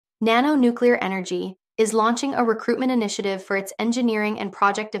Nano Nuclear Energy is launching a recruitment initiative for its engineering and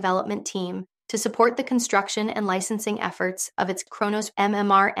project development team to support the construction and licensing efforts of its Kronos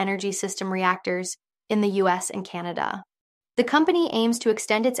MMR energy system reactors in the US and Canada. The company aims to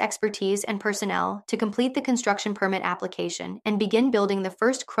extend its expertise and personnel to complete the construction permit application and begin building the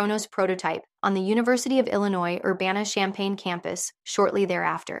first Kronos prototype on the University of Illinois Urbana-Champaign campus shortly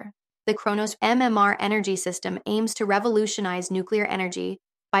thereafter. The Kronos MMR energy system aims to revolutionize nuclear energy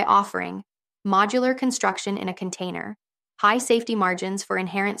by offering modular construction in a container, high safety margins for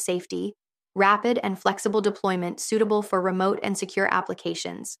inherent safety, rapid and flexible deployment suitable for remote and secure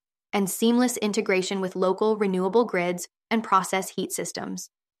applications, and seamless integration with local renewable grids and process heat systems.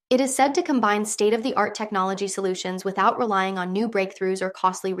 It is said to combine state-of-the-art technology solutions without relying on new breakthroughs or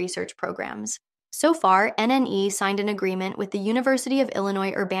costly research programs. So far, NNE signed an agreement with the University of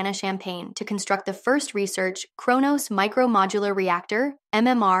Illinois Urbana-Champaign to construct the first research Kronos Micro-Modular Reactor,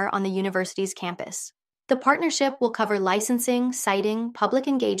 MMR, on the university's campus. The partnership will cover licensing, siting, public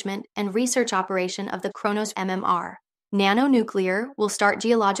engagement, and research operation of the Kronos MMR. Nano Nuclear will start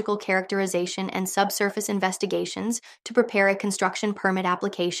geological characterization and subsurface investigations to prepare a construction permit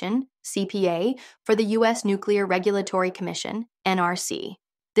application, CPA, for the U.S. Nuclear Regulatory Commission, NRC.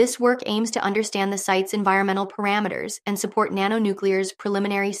 This work aims to understand the site's environmental parameters and support Nano Nuclear's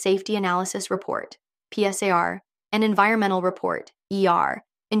Preliminary Safety Analysis Report, PSAR, and Environmental Report, ER,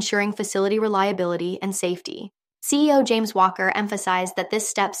 ensuring facility reliability and safety. CEO James Walker emphasized that this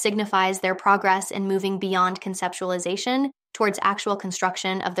step signifies their progress in moving beyond conceptualization towards actual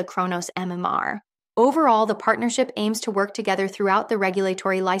construction of the Kronos MMR. Overall, the partnership aims to work together throughout the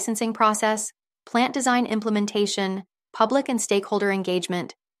regulatory licensing process, plant design implementation, public and stakeholder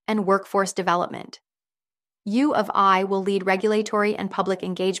engagement, and workforce development. U of I will lead regulatory and public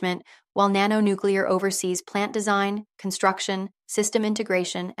engagement, while Nano Nuclear oversees plant design, construction, system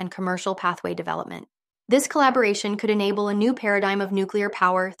integration, and commercial pathway development. This collaboration could enable a new paradigm of nuclear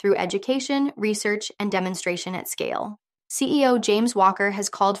power through education, research, and demonstration at scale. CEO James Walker has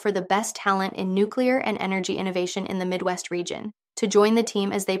called for the best talent in nuclear and energy innovation in the Midwest region to join the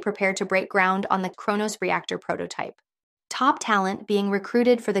team as they prepare to break ground on the Kronos reactor prototype. Top talent being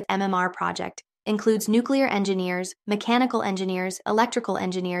recruited for the MMR project includes nuclear engineers, mechanical engineers, electrical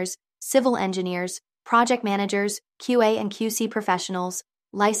engineers, civil engineers, project managers, QA and QC professionals,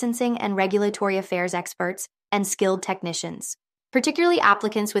 licensing and regulatory affairs experts, and skilled technicians, particularly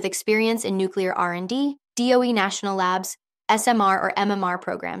applicants with experience in nuclear R&D, DOE national labs, SMR or MMR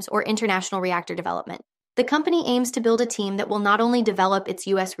programs, or international reactor development. The company aims to build a team that will not only develop its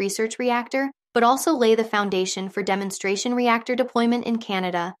U.S. research reactor, but also lay the foundation for demonstration reactor deployment in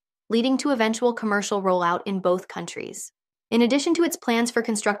Canada, leading to eventual commercial rollout in both countries. In addition to its plans for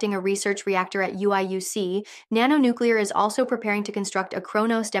constructing a research reactor at UIUC, Nano Nuclear is also preparing to construct a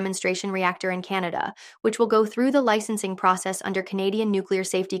Kronos demonstration reactor in Canada, which will go through the licensing process under Canadian Nuclear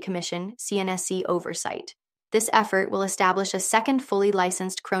Safety Commission (CNSC) oversight. This effort will establish a second fully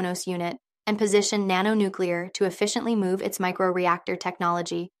licensed Kronos unit and position Nano Nuclear to efficiently move its microreactor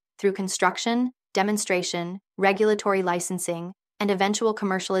technology through construction, demonstration, regulatory licensing, and eventual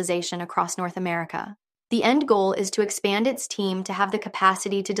commercialization across North America. The end goal is to expand its team to have the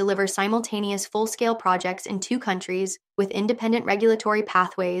capacity to deliver simultaneous full-scale projects in 2 countries with independent regulatory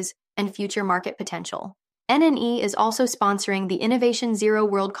pathways and future market potential. NNE is also sponsoring the Innovation Zero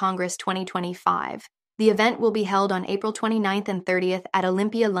World Congress 2025. The event will be held on April 29th and 30th at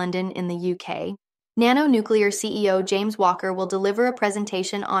Olympia, London in the UK. Nano Nuclear CEO James Walker will deliver a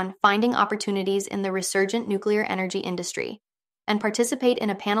presentation on finding opportunities in the resurgent nuclear energy industry and participate in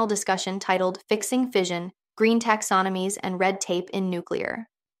a panel discussion titled Fixing Fission, Green Taxonomies and Red Tape in Nuclear.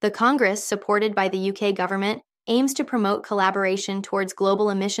 The Congress, supported by the UK government, aims to promote collaboration towards global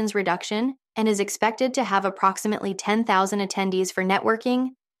emissions reduction and is expected to have approximately 10,000 attendees for networking,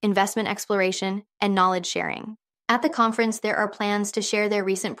 investment exploration, and knowledge sharing. At the conference, there are plans to share their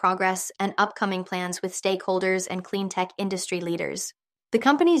recent progress and upcoming plans with stakeholders and clean tech industry leaders. The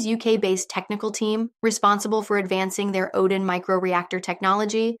company's UK-based technical team, responsible for advancing their Odin microreactor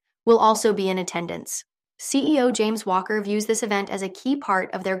technology, will also be in attendance. CEO James Walker views this event as a key part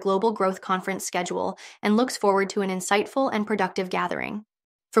of their Global Growth Conference schedule and looks forward to an insightful and productive gathering.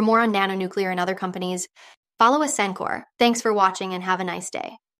 For more on Nano Nuclear and other companies, follow Ascencore. Thanks for watching and have a nice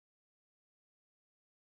day.